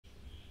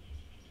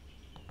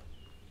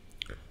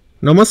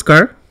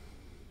নমস্কাৰ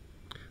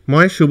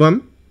মই শুভম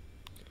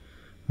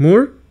মোৰ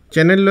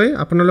চেনেল লৈ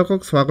আপোনালোকক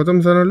স্বাগতম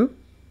জনালো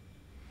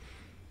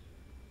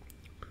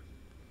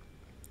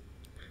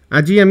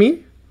আজি আমি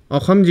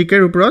অসম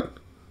জিকেৰ ওপৰত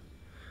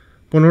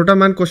 15টা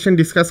মান কোৱেশ্চন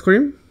ডিসকাস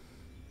কৰিম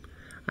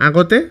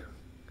আগতে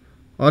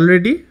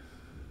অলৰেডি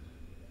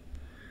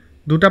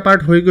দুটা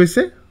পাৰ্ট হৈ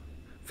গৈছে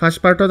ফাৰ্স্ট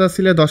পাৰ্টত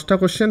আছিল 10টা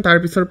কোৱেশ্চন তাৰ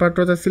পিছৰ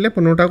পাৰ্টত আছিল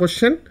 15টা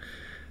কোৱেশ্চন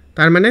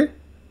তাৰ মানে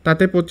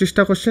তাতে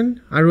 25টা কোৱেশ্চন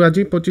আৰু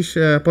আজি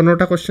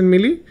 15টা কোৱেশ্চন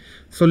মিলি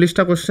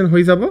 40টা কোৱেশ্চন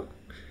হৈ যাব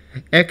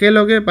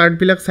একেলগে পাৰ্ট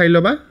বিলাক চাই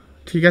লবা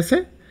ঠিক আছে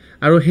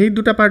আৰু হেই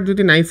দুটা পাৰ্ট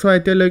যদি নাই চোৱা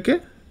এতিয়ালৈকে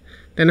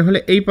তেনেহলে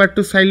এই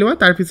পাৰ্টটো চাই লোৱা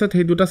তাৰ পিছত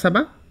হেই দুটা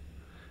চাবা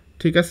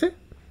ঠিক আছে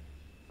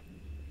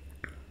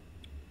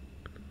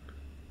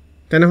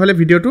তেনেহলে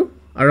ভিডিওটো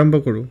আৰম্ভ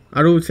কৰো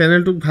আৰু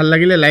চেনেলটো ভাল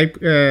লাগিলে লাইক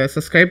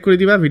সাবস্ক্ৰাইব কৰি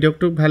দিবা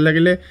ভিডিওটো ভাল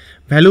লাগিলে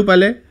ভ্যালু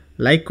পালে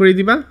লাইক কৰি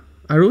দিবা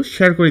আৰু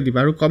শেয়াৰ কৰি দিবা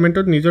আৰু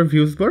কমেন্টত নিজৰ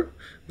ভিউজ বৰ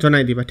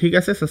জনাই দিবা ঠিক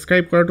আছে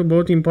সাবস্ক্ৰাইব কৰাটো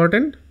বহুত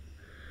ইম্পৰ্টেন্ট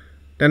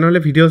তেনেহলে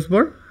ভিডিওজ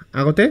বৰ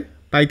আগতে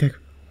পাই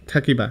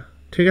থাকিবা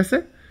ঠিক আছে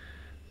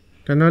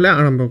তেনেহলে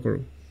আৰম্ভ কৰো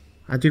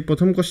আজিৰ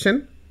প্ৰথম কোৱেশ্চন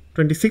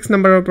 26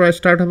 নম্বৰৰ পৰা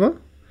স্টাৰ্ট হ'ব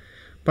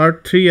পাৰ্ট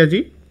 3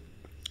 আজি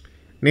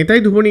নেতাই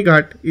ধুবনি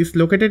ঘাট is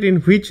located in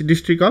which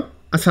district of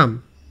Assam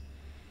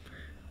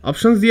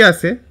options দিয়া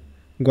আছে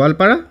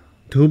গোৱালপাৰা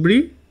ধুবৰী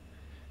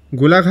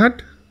গোলাঘাট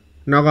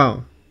নগাঁও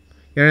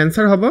ইয়াৰ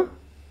আনসাৰ হ'ব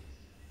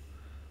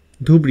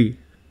ধুবৰী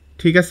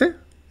ঠিক আছে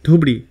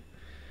ধুবৰী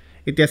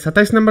এতিয়া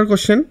 27 number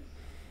question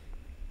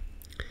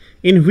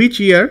in which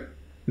year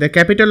the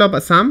capital of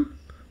Assam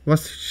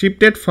was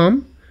shifted from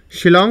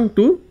Shillong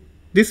to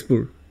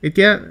Dispur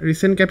এতিয়া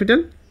recent capital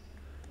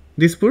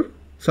Dispur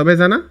সবে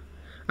জানা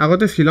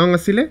আগতে শিলং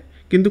আছিল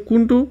কিন্তু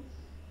কোনটো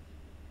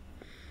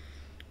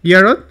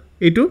ইয়াৰত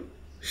এটো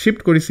শিফট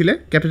কৰিছিল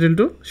ক্যাপিটাল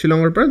টু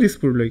শিলংৰ পৰা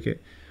দিসপুৰ লৈকে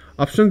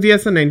অপচন দিয়া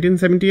আছে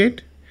 1978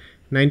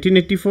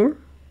 1984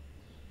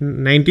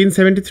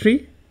 1973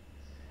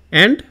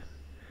 and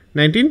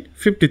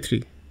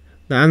 1953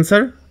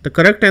 the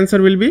correct answer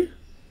will be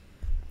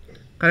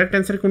correct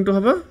answer কোনটো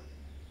হ'ব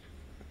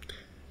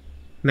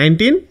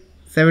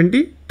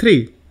 1973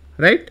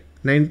 right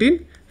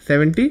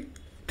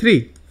 1973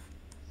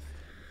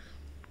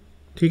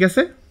 ঠিক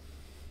আছে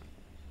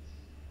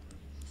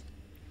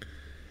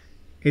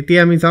এতিয়া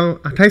আমি যাও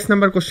 28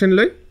 নম্বৰ কোৱেশ্চন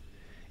লৈ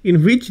in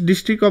which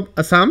district of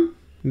Assam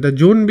the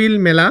Jonbil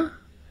Mela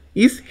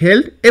is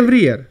held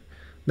every year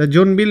the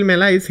Jonbil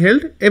Mela is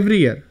held every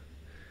year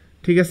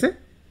ঠিক আছে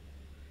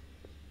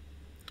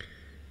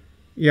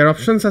ইয়াৰ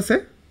অপশনস আছে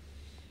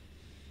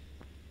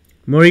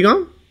মৰিগাঁও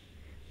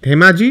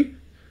ধেমাজি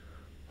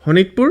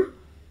হনিতপুৰ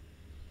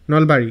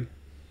নলবাৰী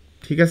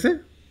ঠিক আছে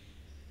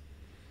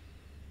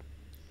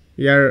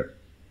ইয়াৰ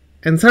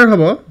আনসাৰ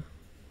হ'ব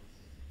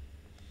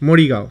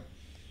মৰিগাঁও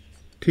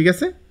ঠিক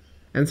আছে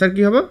আনসাৰ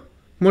কি হ'ব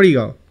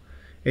মৰিগাঁও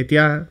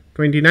এতিয়া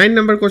 29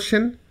 number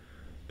question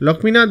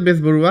Lakshminath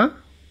Bezbaroa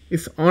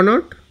is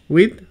honored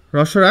with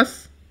Rasaraj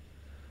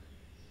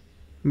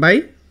by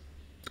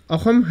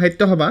Assam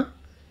সাহিত্য সভা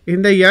in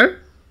the year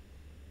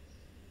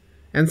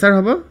answer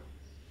hobo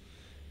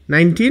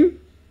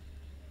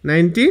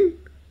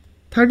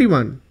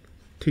 1931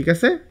 ঠিক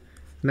আছে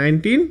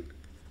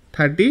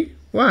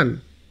 1931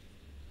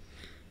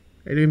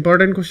 এটা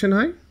ইম্পৰ্টেন্ট কোৱেশ্চন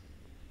হয়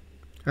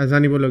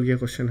জানিব লগিয়া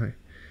কোৱেশ্চন হয়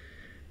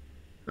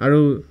আৰু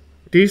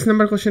 30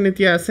 নম্বৰ কোৱেশ্চন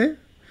এতিয়া আছে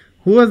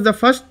who was the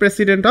first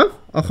president of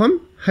Assam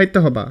সাহিত্য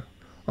সভা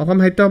অসম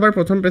সাহিত্য সভাৰ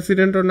প্ৰথম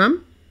প্ৰেসিডেন্টৰ নাম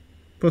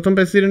প্ৰথম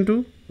প্ৰেসিডেন্টটো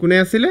কোনে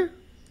আছিল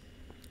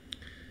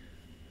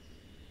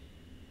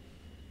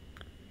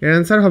এৰ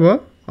আনসাৰ হ'ব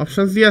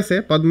অপশনস দি আছে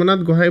পদ্মনাথ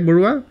গোহাই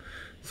বৰুৱা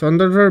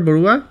চন্দ্ৰধৰ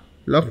বৰুৱা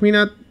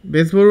লক্ষ্মীনাথ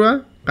বেজবৰুৱা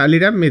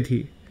কালিৰাম মেধি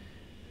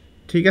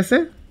ঠিক আছে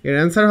এৰ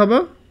আনসাৰ হ'ব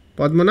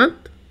পদ্মনাথ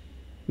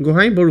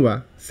গোহাই বৰুৱা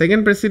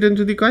সেকেন্ড প্ৰেসিডেন্ট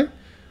যদি কয়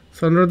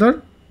চন্দ্ৰধৰ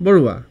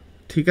বৰুৱা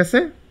ঠিক আছে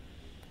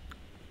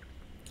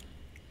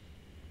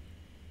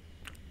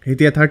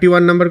এতিয়া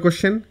 31 number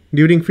question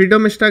during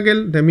freedom স্ট্ৰাগল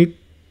the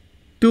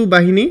মৃত্যু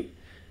বাহিনী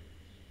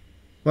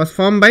was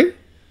formed by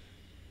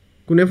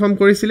কোনে ফৰ্ম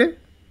কৰিছিল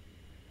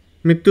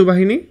মৃত্যু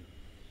বাহিনী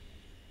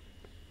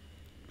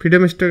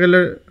ফ্ৰীডম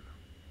স্ট্ৰাগলৰ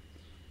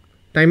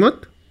টাইমত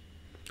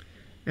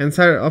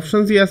আনসাৰ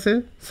অপশন জি আছে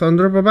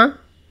চন্দ্ৰপ্ৰভা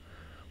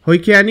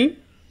হৈকিয়ানী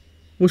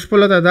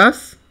পুষ্পলতা দাস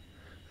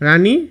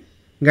ৰাণী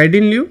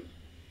গাইডিনলিউ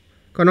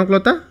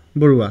কনকলতা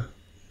বৰুৱা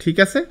ঠিক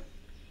আছে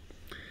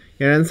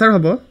ইয়াৰ আনসাৰ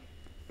হ'ব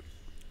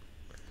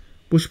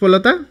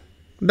পুষ্পলতা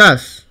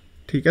দাস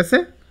ঠিক আছে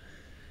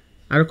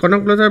আৰু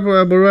কনকলতা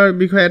বৰুৱাৰ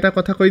বিষয়ে এটা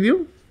কথা কৈ দিও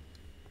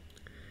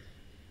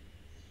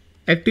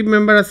एक्टिव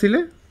मेंबर आसिले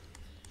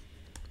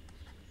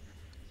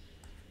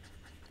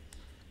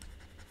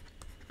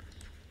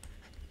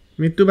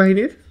मृत्यु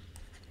बाहिनीर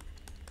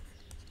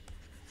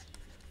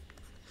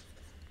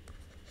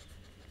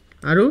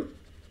আৰু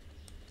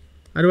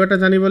এটা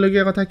জানিব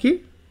লগিয়া কথা কি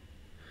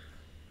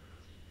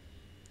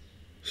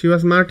she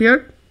was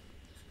martyred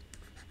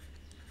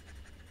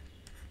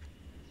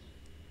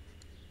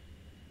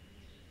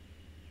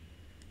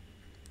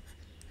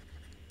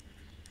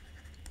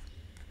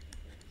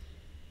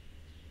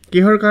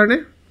কিহৰ কাৰণে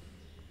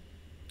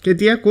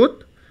কেতিয়া কোট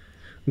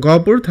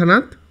গহপুৰ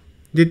থানাত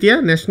যেতিয়া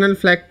নেশনাল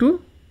ফ্ল্যাগটো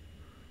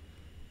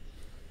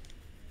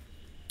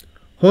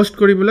হোস্ট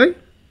কৰিবলৈ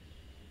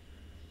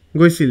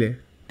গৈছিলে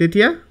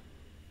তেতিয়া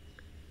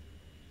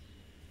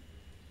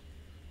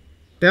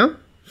তেওঁ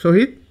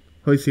শহীদ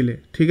হৈছিলে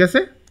ঠিক আছে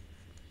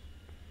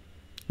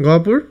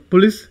গহপুৰ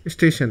পুলিশ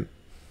স্টেশন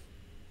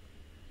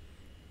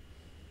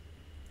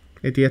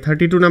এতিয়া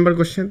 32 number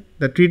question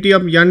the treaty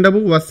of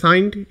Yandabu was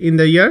signed in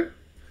the year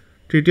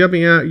treaty of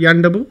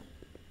Yandabu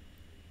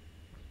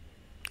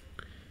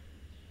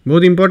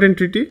बहुत important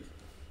treaty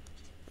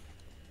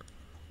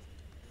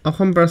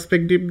Assam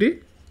perspective di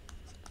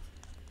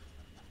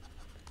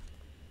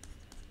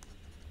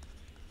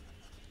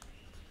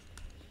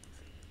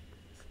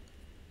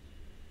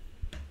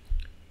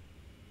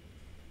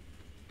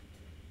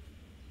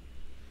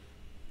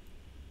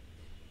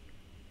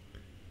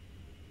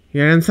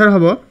your answer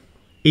hobo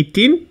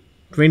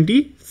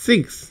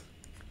 1826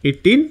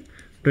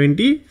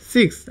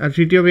 1826 are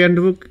treaty of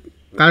Yandabu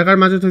কার কার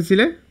মাজত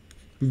হইছিলে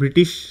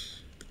ব্রিটিশ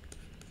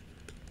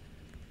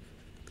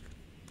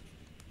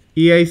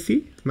EIC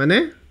মানে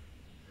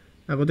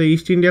আগতে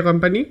east India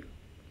company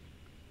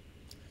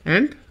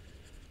and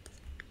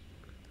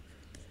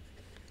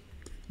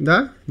the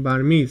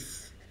Burmese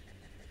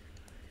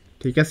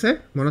ঠিক আছে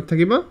মনত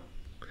থাকিব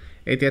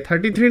এতিয়া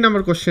 33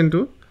 number question to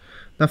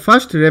the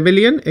first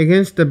rebellion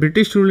against the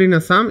British rule in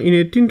Assam in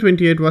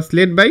 1828 was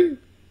led by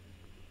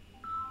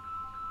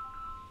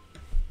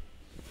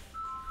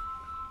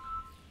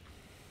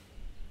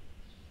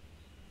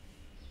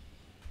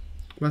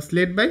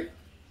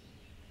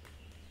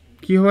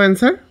কি হয়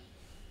आंसर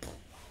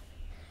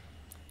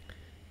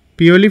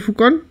পিয়লি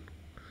ফুকন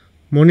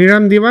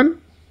মনিৰাম দিৱান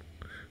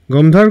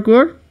গমধৰ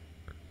কোঁৱৰ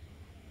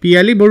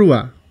পিয়ালি বৰুৱা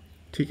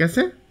ঠিক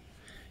আছে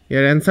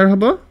ইয়াৰ आंसर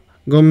হ'ব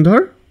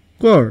Gomdhar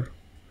Konwar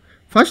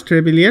first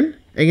rebellion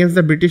against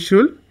the British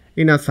rule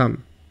in Assam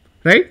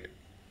right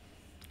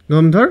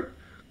Gomdhar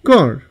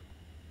Konwar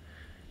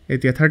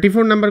এতিয়া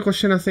 34 number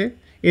question আছে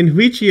in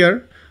which year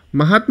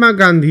Mahatma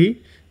Gandhi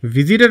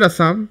visited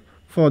Assam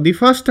for the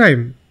first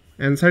time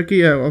answer ki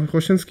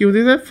questions ki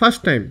hudise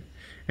first time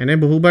ene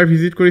বহুবার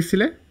visit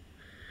কৰিছিলে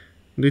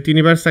দুই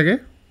তিনিবাৰ সাগে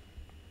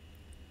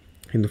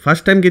কিন্তু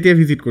first time কেতিয়া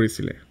visit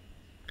কৰিছিলে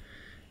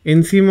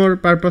NCM ৰ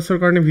পাৰপাসৰ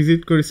কাৰণে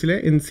ভিজিট কৰিছিলে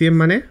এনসিএম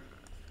মানে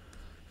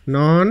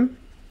নন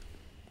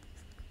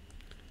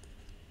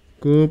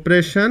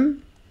কোঅপাৰেশন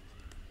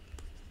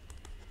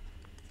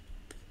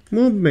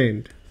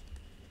মুভমেন্ট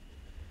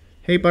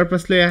হেই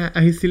পাৰপাস লৈ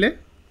আহিছিলে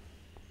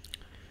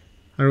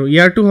আৰু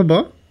ইয়াৰটো হ'ব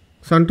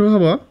সনটো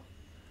হ'ব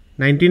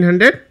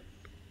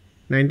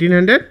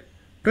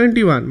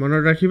 1921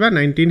 মনত ৰাখিবা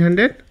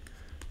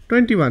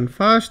 1921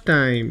 ফাৰ্স্ট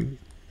টাইম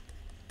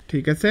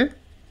ঠিক আছে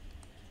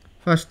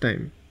ফাৰ্স্ট টাইম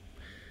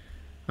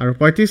আৰু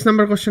 35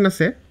 নম্বৰ কোৱেশ্চন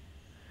আছে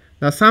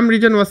the Assam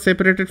region was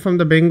separated from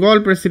the Bengal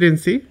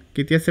presidency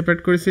কেতিয়া সেপাৰেট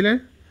কৰিছিলে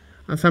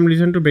Assam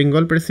region to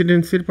Bengal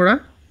presidency ৰ পৰা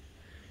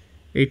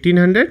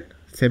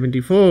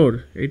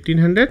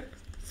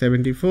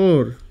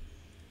 1874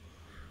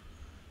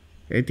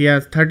 এতিয়া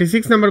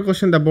 36 number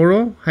question the Boro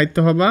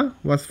Sahyotya Sabha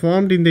was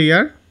formed in the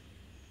year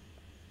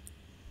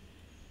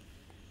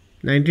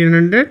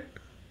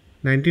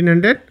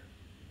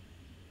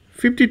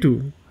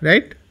 1952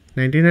 right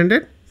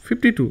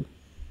 1952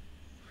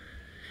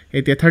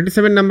 এতিয়া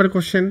 37 number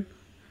question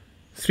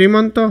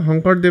Srimanto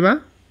Shankardeva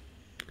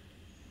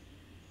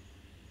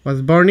was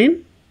born in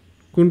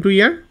কোনটো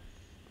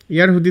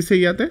ইয়াৰ হুদিছে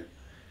ইয়াতে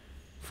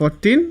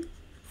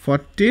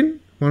 14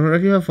 মনত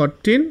ৰাখিবা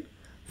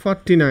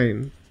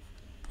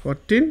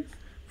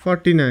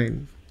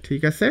 1449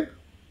 ঠিক আছে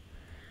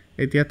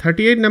এতিয়া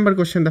 38 number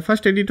question the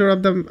first editor of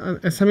the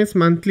Assamese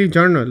monthly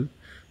journal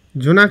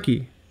Jonaki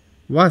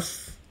was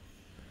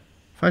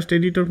first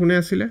editor কোনে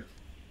আছিল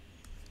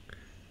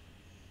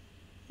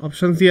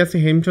options দি আছে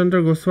হেমচন্দ্ৰ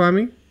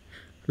গোস্বামী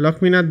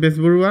লক্ষ্মীনাথ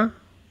বেজবৰুৱা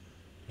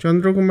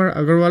চন্দ্ৰকুমাৰ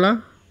আগৰৱালা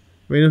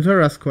বেনুধৰ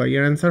ৰাজখোৱা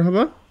ইয়াৰ आंसर হ'ব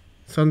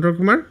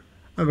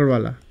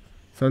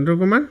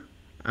চন্দ্ৰকুমাৰ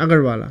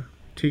আগৰৱালা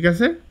ঠিক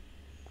আছে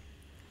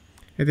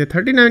এতিয়া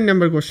 39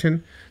 number question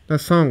the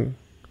song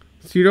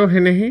Siro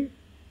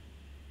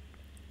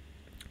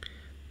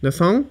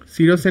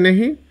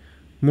Senehi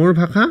মোৰ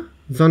ভাষা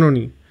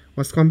জননী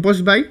was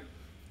composed by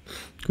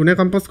কোনে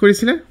কম্পোজ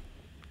কৰিছিলে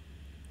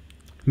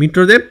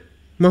মিত্ৰদেৱ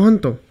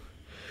মহন্ত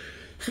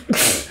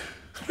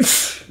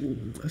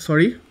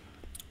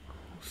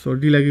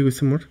সৰ্দি লাগি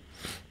গৈছে মোৰ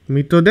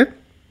মিত্ৰদেৱ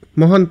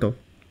মহন্ত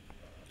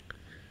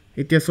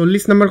এতিয়া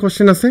 40 number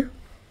question আছে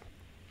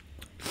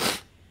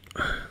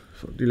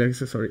সৰ্দি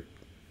লাগিছে সৰি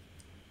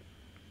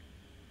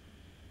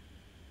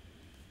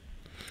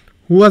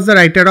Who was the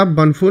writer of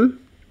Bonful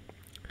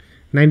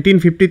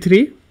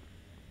 1953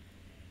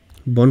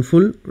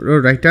 Bonful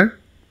writer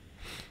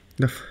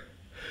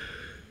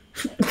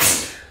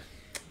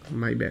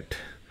my bad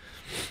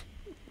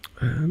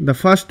the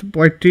first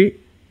poetry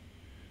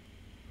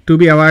to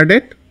be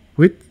awarded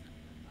with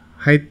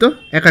Sahitya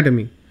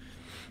Academy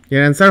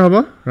your answer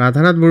hobo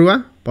Radhanath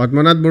Barua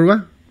Padmanath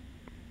Barua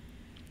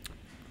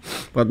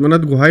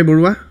Padmanath Gohain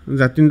Barua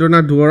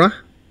জাতিন্দ্ৰনাথ Duwara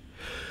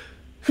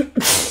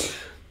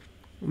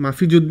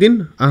মাফিজুদ্দিন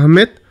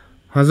Ahmed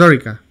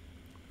Hazarika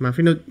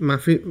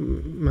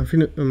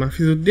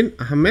মাফিজুদ্দিন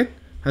Ahmed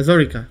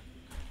Hazarika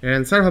এৰ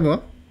এনসাৰ হ'ব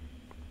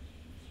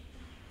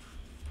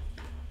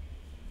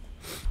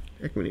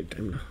 1 মিনিট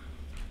টাইম ল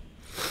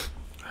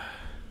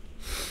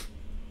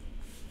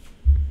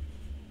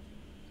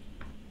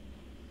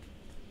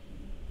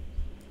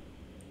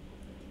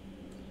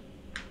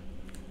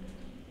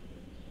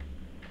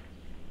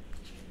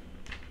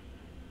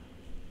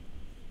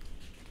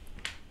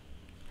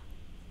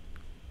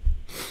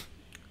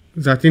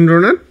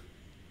জাতিন্দ্ৰনাথ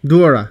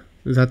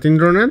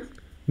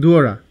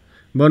দুৱৰা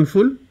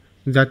বনফুল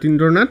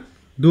জাতিন্দ্ৰনাথ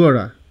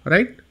Duwara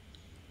right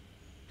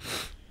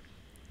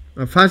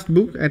first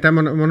book এটা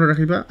মনত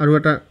ৰাখিবা আৰু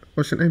এটা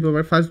question আহিব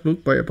পাৰে first book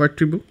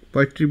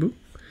poetry book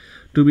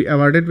to B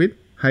awarded with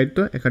সাহিত্য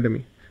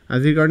একাডেমি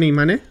আজিৰ কাৰণে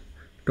ইমানে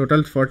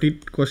টোটাল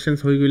 40 কোৱেশ্চনছ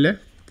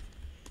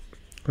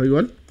হৈ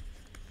গ'ল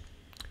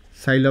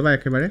চাই ল'বা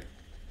একেবাৰে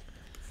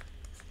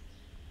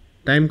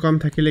টাইম কম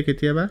থাকিলে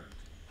কেতিয়াবা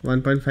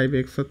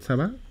 1.5x ত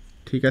চাবা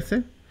ঠিক আছে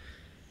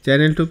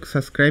চ্যানেলটোক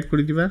সাবস্ক্ৰাইব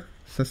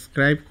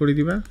কৰি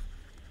দিবা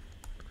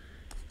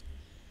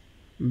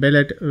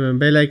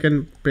বেল আইকন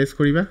প্ৰেছ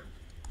কৰিবা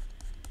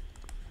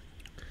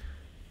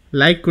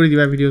লাইক কৰি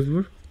দিবা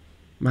ভিডিঅ'ছবোৰ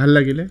ভাল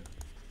লাগিলে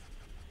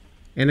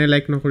এনে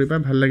লাইক নকৰিবা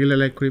ভাল লাগিলে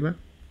লাইক কৰিবা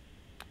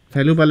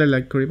ভ্যালু পালে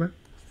লাইক কৰিবা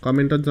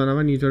কমেন্টত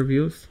জনাবা নিজৰ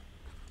ভিউজ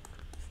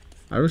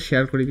আৰু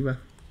শেয়াৰ কৰি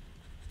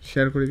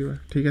দিবা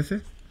ঠিক আছে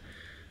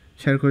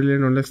শেয়াৰ কৰিলে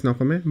নলেজ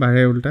নকমে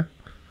বাঢ়ে উল্টা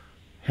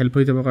হেল্প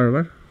হৈ যাব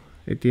কাৰোবাৰ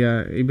এতিয়া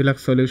এইবিলাক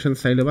সলিউশন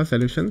চাই ল'বা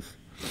সলিউশনস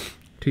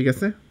ঠিক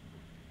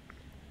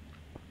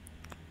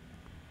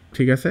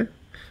আছে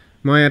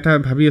মই এটা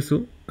ভাবি আছো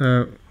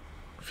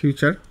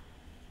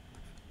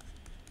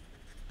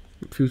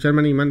ফিউচাৰ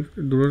মানে ইমান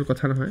দূৰৰ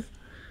কথা নহয়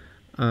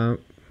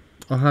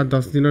অহা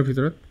 10 দিনৰ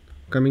ভিতৰত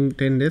coming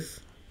 10 days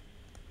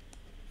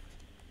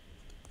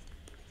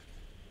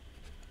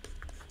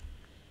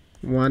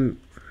one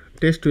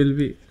test will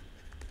be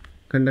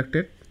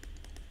conducted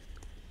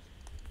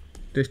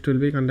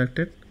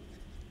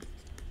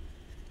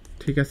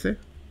ঠিক আছে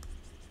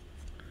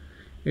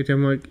এটা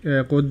মই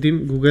কোড দিম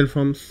গুগল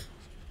ফর্মস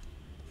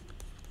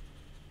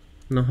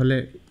নহলে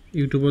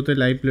ইউটিউবতে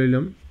লাইভ লৈ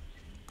লম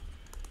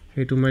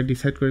হেতু মই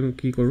ডিসাইড কৰিম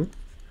কি কৰো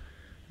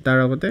তাৰ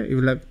আগতে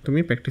ইবিলাক তুমি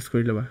প্ৰেক্টিস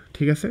কৰি লবা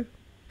ঠিক আছে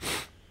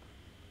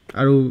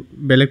আৰু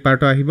বেলেগ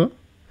পাৰ্ট আহিব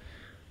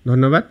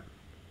ধন্যবাদ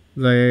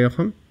জয়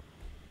অসম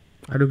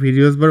আৰু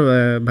ভিডিওস বৰ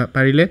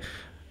পাৰিলে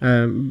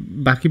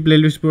বাকি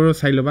প্লেলিস্ট বোৰ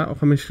চাই লবা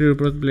অসম হিষ্ট্ৰীৰ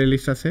ওপৰত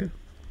প্লেলিস্ট আছে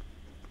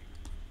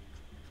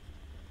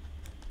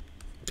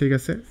ঠিক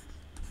আছে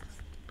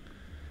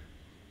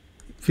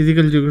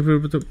ফিজিক্যাল জিওগ্ৰাফিৰ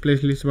ওপৰত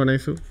প্লেলিস্ট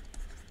বনাইছো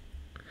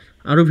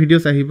আৰু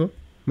ভিডিওস আহিব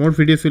মোৰ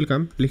ভিডিওস উইল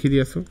কাম লিখি দি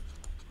আছো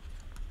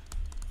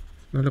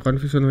নহলে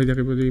কনফিউজন হৈ যাব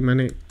যদি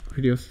মানে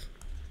ভিডিওস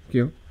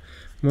কিয়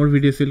মোৰ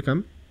ভিডিওস উইল কাম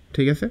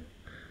ঠিক আছে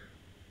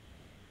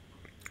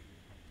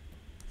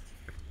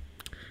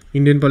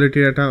ইন্ডিয়ান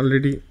পলিটিৰ এটা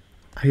অলৰেডি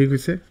আহি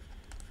গৈছে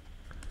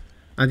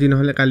আজি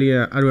নহলে কালি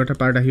আৰু এটা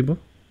পাৰ্ট আহিব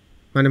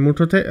মানে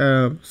মুঠতে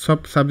সব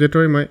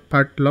সাবজেক্টৰ মই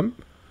পাৰ্ট লম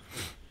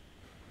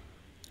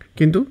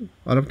কিন্তু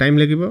অলপ টাইম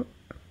লাগিব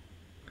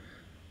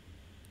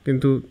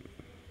কিন্তু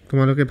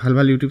তোমালোকে ভাল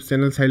ইউটিউব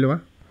চেনেল চাই লোৱা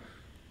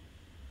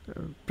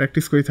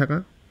প্ৰেক্টিস কৰি থাকা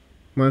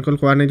মই অকল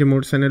কোৱা নাই যে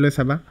মোৰ চেনেলে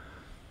চাবা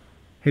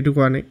হেতু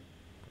কোৱা নাই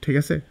ঠিক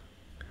আছে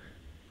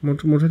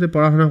মুঠতে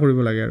পঢ়া-শুনা কৰিব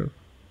লাগে আৰু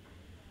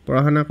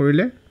পঢ়া-শুনা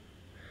কৰিলে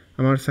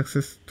আমাৰ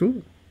সাকসেসটো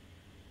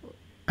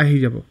আহি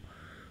যাব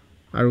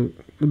আৰু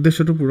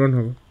উদ্দেশ্যটো পূৰণ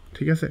হ'ব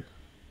ঠিক আছে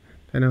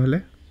তেনেহলে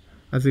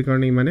আজিৰ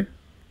কাৰণে ইমানে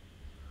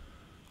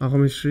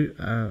অসম হিষ্ট্ৰী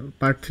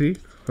পাৰ্ট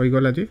 3 হৈ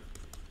গ'ল আজি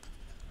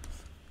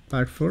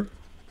part 4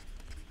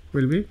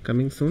 will be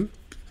coming soon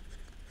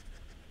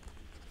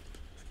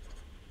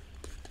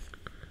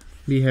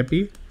be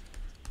happy